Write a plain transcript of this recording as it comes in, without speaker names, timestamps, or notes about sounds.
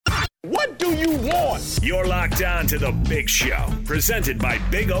What do you want? You're locked on to The Big Show, presented by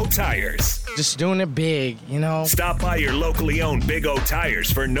Big O Tires. Just doing it big, you know? Stop by your locally owned Big O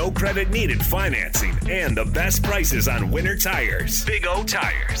Tires for no credit needed financing and the best prices on winter tires. Big O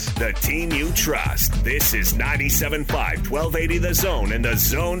Tires, the team you trust. This is 97.5, 1280 The Zone and The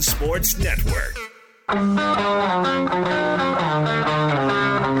Zone Sports Network.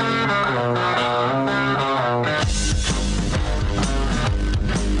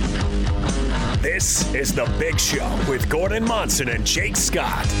 This is The Big Show with Gordon Monson and Jake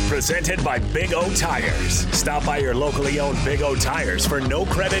Scott, presented by Big O Tires. Stop by your locally owned Big O Tires for no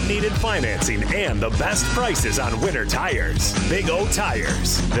credit needed financing and the best prices on winter tires. Big O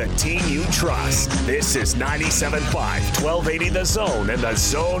Tires, the team you trust. This is 97.5, 1280 The Zone and The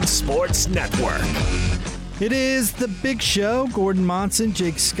Zone Sports Network. It is The Big Show. Gordon Monson,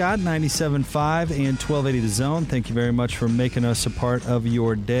 Jake Scott, 97.5 and 1280 The Zone. Thank you very much for making us a part of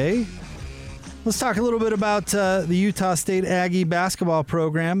your day. Let's talk a little bit about the Utah State Aggie basketball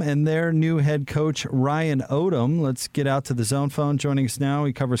program and their new head coach, Ryan Odom. Let's get out to the Zone phone. Joining us now,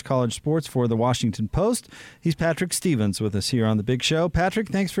 he covers college sports for the Washington Post. He's Patrick Stevens with us here on The Big Show. Patrick,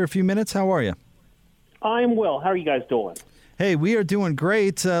 thanks for a few minutes. How are you? I'm well. How are you guys doing? Hey, we are doing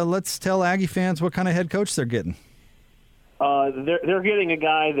great. Let's tell Aggie fans what kind of head coach they're getting. They're getting a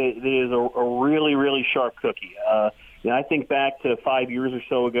guy that is a really, really sharp cookie. I think back to 5 years or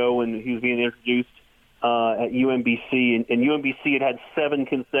so ago when he was being introduced at UMBC, and UMBC had 7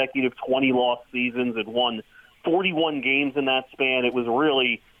 consecutive 20-loss seasons and won 41 games in that span. It was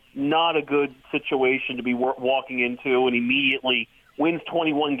really not a good situation to be walking into, and immediately wins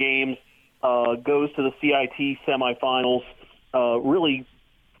 21 games, goes to the CIT semifinals, really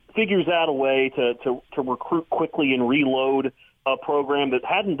figures out a way to recruit quickly and reload a program that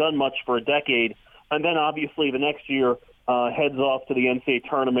hadn't done much for a decade. And then, obviously, the next year heads off to the NCAA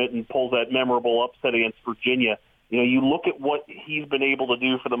tournament and pulls that memorable upset against Virginia. You know, you look at what he's been able to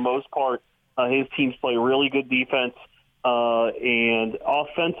do for the most part. His teams play really good defense, and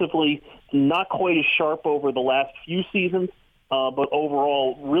offensively, not quite as sharp over the last few seasons, but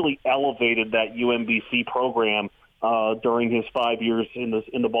overall really elevated that UMBC program during his 5 years in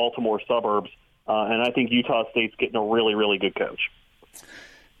the Baltimore suburbs. And I think Utah State's getting a really, really good coach.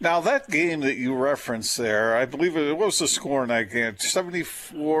 Now, that game that you referenced there, I believe it was the score in that game,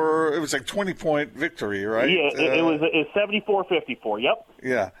 74, it was like 20-point victory, right? Yeah, it was 74-54, yep.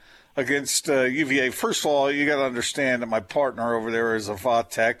 Yeah, against UVA. First of all, you got to understand that my partner over there is a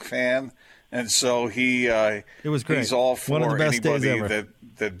Va-Tech fan, and so it was great. He's all for one of the best anybody days ever.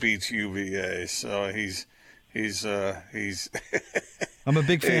 that beats UVA. So he's I'm a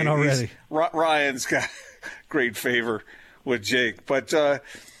big fan already. Ryan's got great favor with Jake, but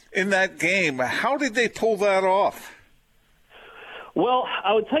in that game, how did they pull that off? Well,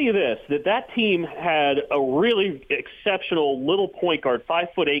 I would tell you this, that team had a really exceptional little point guard,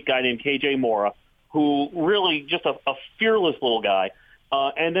 5'8" guy named KJ Mora, who really just a fearless little guy,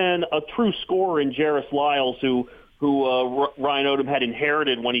 and then a true scorer in Jarris Lyles, who Ryan Odom had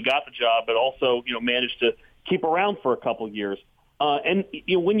inherited when he got the job, but also managed to keep around for a couple of years. And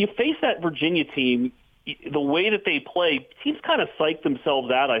when you face that Virginia team, the way that they play, teams kind of psych themselves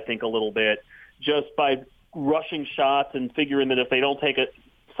out, I think, a little bit, just by rushing shots and figuring that if they don't take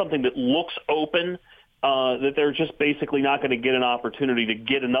something that looks open, that they're just basically not going to get an opportunity to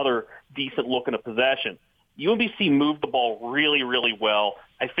get another decent look in a possession. UMBC moved the ball really, really well.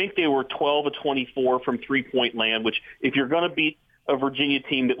 I think they were 12 of 24 from three-point land, which if you're going to beat a Virginia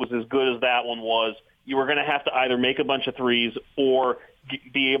team that was as good as that one was, you were going to have to either make a bunch of threes or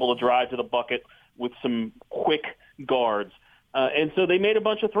be able to drive to the bucket with some quick guards. And so they made a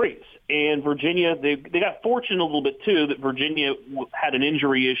bunch of threes. And Virginia, they got fortunate a little bit, too, that Virginia had an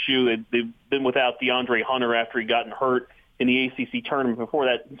injury issue. They've been without DeAndre Hunter after he'd gotten hurt in the ACC tournament before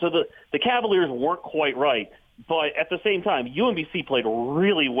that. So the Cavaliers weren't quite right. But at the same time, UMBC played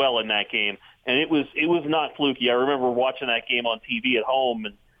really well in that game, and it was not fluky. I remember watching that game on TV at home,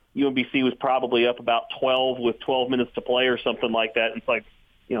 and UMBC was probably up about 12 with 12 minutes to play or something like that. And it's like,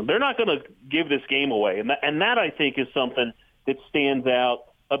 they're not going to give this game away. And that I think, is something that stands out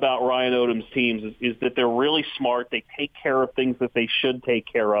about Ryan Odom's teams is that they're really smart. They take care of things that they should take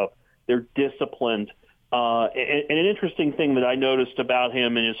care of. They're disciplined. And an interesting thing that I noticed about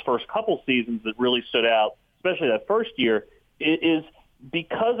him in his first couple seasons that really stood out, especially that first year, is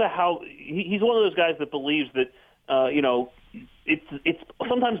because of how he's one of those guys that believes that, it's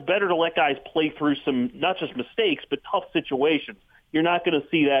sometimes better to let guys play through some, not just mistakes, but tough situations. You're not going to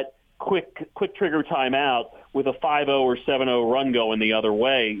see that quick trigger timeout with a 5-0 or 7-0 run going the other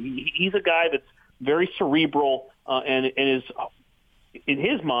way. He's a guy that's very cerebral and is in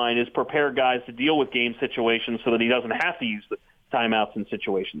his mind, is prepare guys to deal with game situations so that he doesn't have to use the timeouts in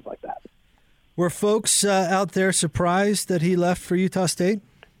situations like that. Were folks out there surprised that he left for Utah State?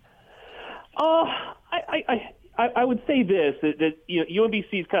 I would say this, that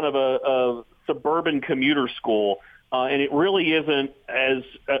UMBC is kind of a suburban commuter school, and it really isn't as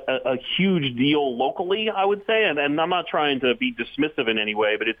a huge deal locally, I would say. And I'm not trying to be dismissive in any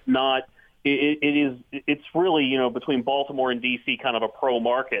way, but it's not. It's really, between Baltimore and D.C. kind of a pro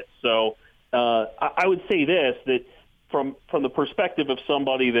market. So I would say this, that from the perspective of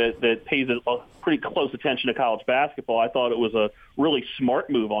somebody that pays a pretty close attention to college basketball, I thought it was a really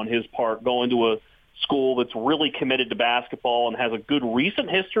smart move on his part, going to a school that's really committed to basketball and has a good recent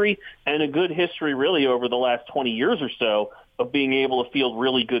history and a good history really over the last 20 years or so of being able to field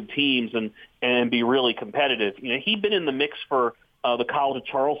really good teams and be really competitive. He'd been in the mix for the College of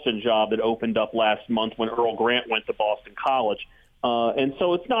Charleston job that opened up last month when Earl Grant went to Boston College. And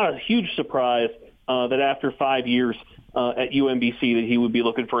so it's not a huge surprise that after 5 years at UMBC that he would be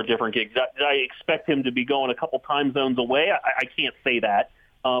looking for a different gig. Did I expect him to be going a couple time zones away? I can't say that.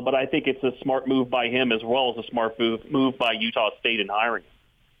 But I think it's a smart move by him as well as a smart move by Utah State in hiring him.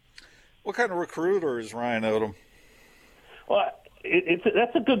 What kind of recruiter is Ryan Odom? Well,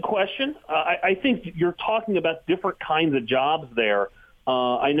 that's a good question. I think you're talking about different kinds of jobs there.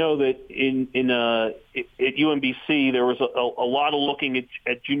 I know that at UMBC there was a lot of looking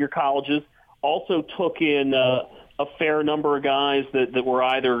at junior colleges. Also took in a fair number of guys that were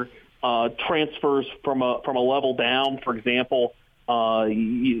either transfers from a level down. For example,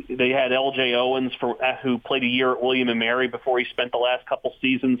 they had L.J. Owens who played a year at William & Mary before he spent the last couple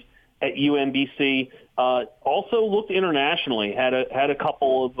seasons at UMBC. Also looked internationally. Had a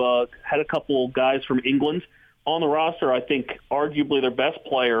couple of guys from England on the roster. I think arguably their best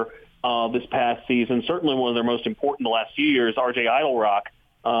player this past season, certainly one of their most important the last few years, R.J. Idlerock,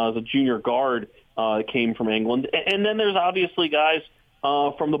 the junior guard, came from England. And then there's obviously guys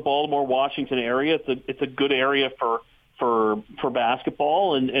from the Baltimore, Washington area. It's a good area for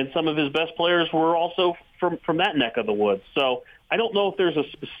basketball, and some of his best players were also from that neck of the woods. So I don't know if there's a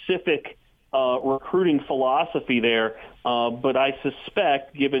specific recruiting philosophy there, but I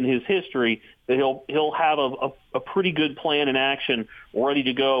suspect, given his history, that he'll have a pretty good plan in action ready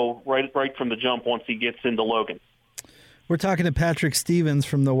to go right from the jump once he gets into Logan. We're talking to Patrick Stevens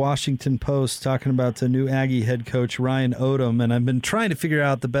from the Washington Post, talking about the new Aggie head coach, Ryan Odom. And I've been trying to figure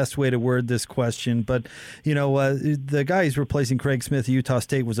out the best way to word this question. But, the guy who's replacing Craig Smith at Utah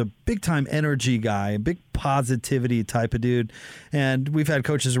State was a big-time energy guy, a big positivity type of dude. And we've had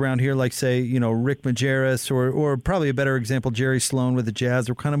coaches around here like, say, Rick Majerus or probably a better example, Jerry Sloan with the Jazz.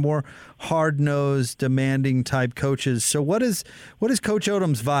 They're kind of more hard-nosed, demanding type coaches. So what is Coach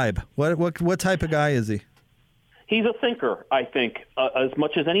Odom's vibe? What type of guy is he? He's a thinker, I think, as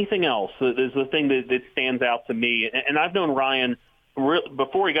much as anything else. Is the thing that stands out to me. And I've known Ryan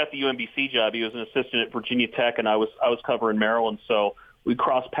before he got the UMBC job. He was an assistant at Virginia Tech, and I was covering Maryland, so we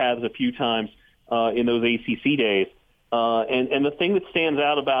crossed paths a few times in those ACC days. And the thing that stands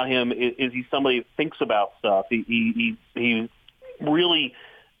out about him is he's somebody who thinks about stuff. He really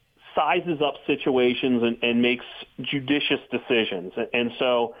sizes up situations and makes judicious decisions. And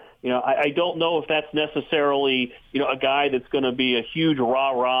so, I don't know if that's necessarily, a guy that's going to be a huge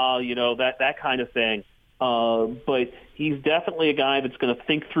rah-rah, that kind of thing. But he's definitely a guy that's going to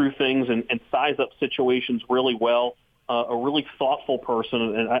think through things and size up situations really well, a really thoughtful person.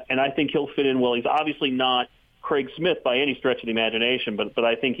 And I think he'll fit in well. He's obviously not Craig Smith by any stretch of the imagination, but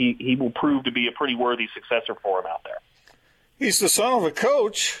I think he will prove to be a pretty worthy successor for him out there. He's the son of a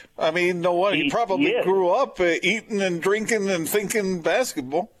coach. I mean, he probably grew up eating and drinking and thinking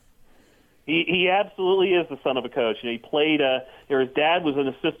basketball. He absolutely is the son of a coach. He played. His dad was an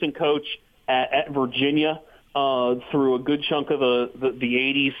assistant coach at Virginia through a good chunk of the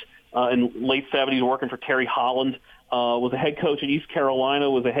 80s and late 70s, working for Terry Holland. Was a head coach at East Carolina.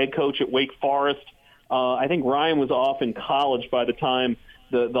 Was a head coach at Wake Forest. I think Ryan was off in college by the time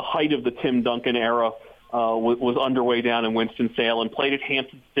the height of the Tim Duncan era was underway down in Winston-Salem. Played at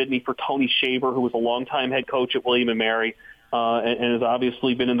Hampton-Sydney for Tony Shaver, who was a longtime head coach at William & Mary. And has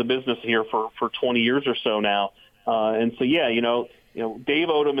obviously been in the business here for 20 years or so now. And so, Dave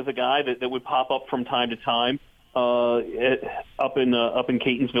Odom is a guy that would pop up from time to time up in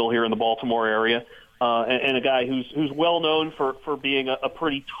Catonsville here in the Baltimore area, and a guy who's well known for being a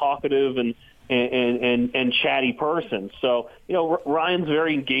pretty talkative and chatty person. So, Ryan's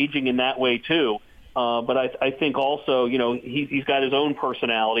very engaging in that way too. But I think also, he's got his own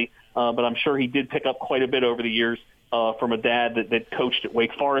personality. But I'm sure he did pick up quite a bit over the years. From a dad that coached at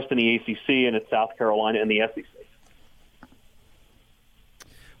Wake Forest in the ACC and at South Carolina in the SEC.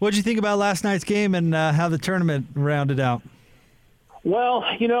 What did you think about last night's game and how the tournament rounded out? Well,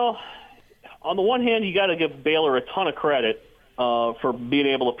 on the one hand, you got to give Baylor a ton of credit for being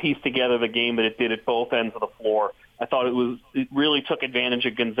able to piece together the game that it did at both ends of the floor. I thought it really took advantage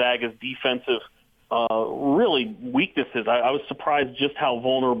of Gonzaga's defensive really weaknesses. I was surprised just how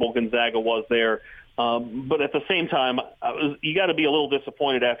vulnerable Gonzaga was there. But at the same time, you got to be a little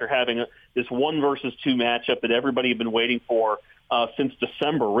disappointed after having this 1 versus 2 matchup that everybody had been waiting for since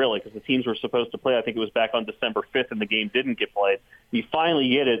December, really, because the teams were supposed to play. I think it was back on December 5th, and the game didn't get played. You finally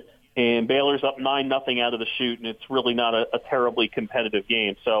get it, and Baylor's up 9-0 out of the chute, and it's really not a terribly competitive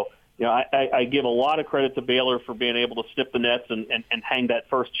game. So, I give a lot of credit to Baylor for being able to snip the nets and hang that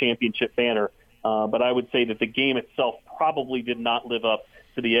first championship banner. But I would say that the game itself probably did not live up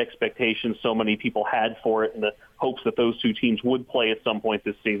to the expectations so many people had for it and the hopes that those two teams would play at some point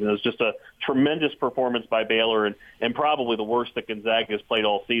this season. It was just a tremendous performance by Baylor and probably the worst that Gonzaga has played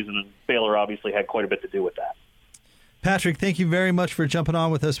all season, and Baylor obviously had quite a bit to do with that. Patrick, thank you very much for jumping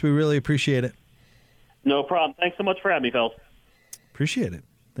on with us. We really appreciate it. No problem. Thanks so much for having me, fellas. Appreciate it.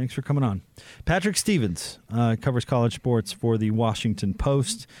 Thanks for coming on. Patrick Stevens covers college sports for the Washington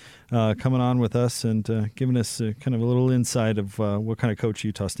Post, coming on with us and giving us kind of a little insight of what kind of coach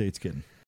Utah State's getting.